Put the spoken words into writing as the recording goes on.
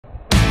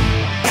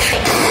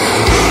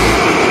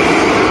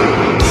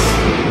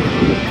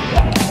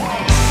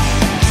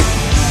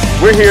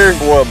We're here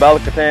for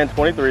Balikatan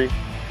 23,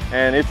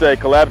 and it's a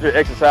collaborative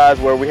exercise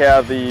where we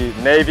have the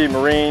Navy,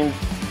 Marines,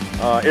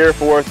 Air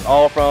Force,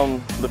 all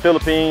from the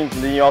Philippines,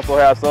 and then you also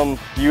have some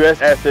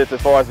U.S. assets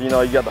as far as, you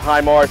got the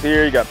HIMARS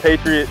here, you got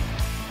Patriot,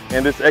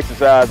 and this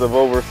exercise of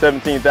over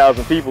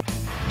 17,000 people.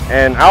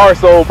 And our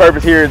sole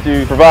purpose here is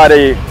to provide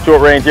a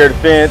short-range air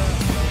defense.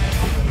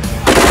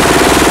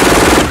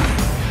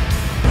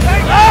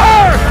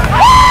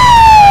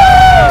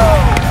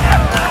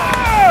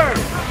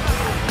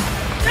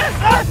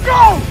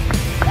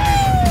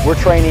 We're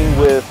training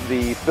with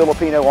the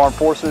Filipino Armed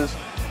Forces.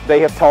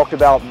 They have talked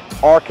about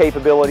our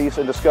capabilities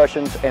and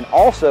discussions, and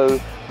also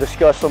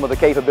discussed some of the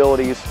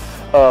capabilities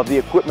of the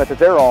equipment that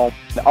they're on.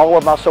 All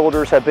of my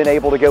soldiers have been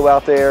able to go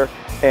out there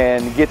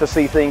and get to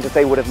see things that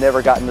they would have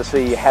never gotten to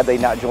see had they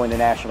not joined the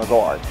National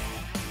Guard.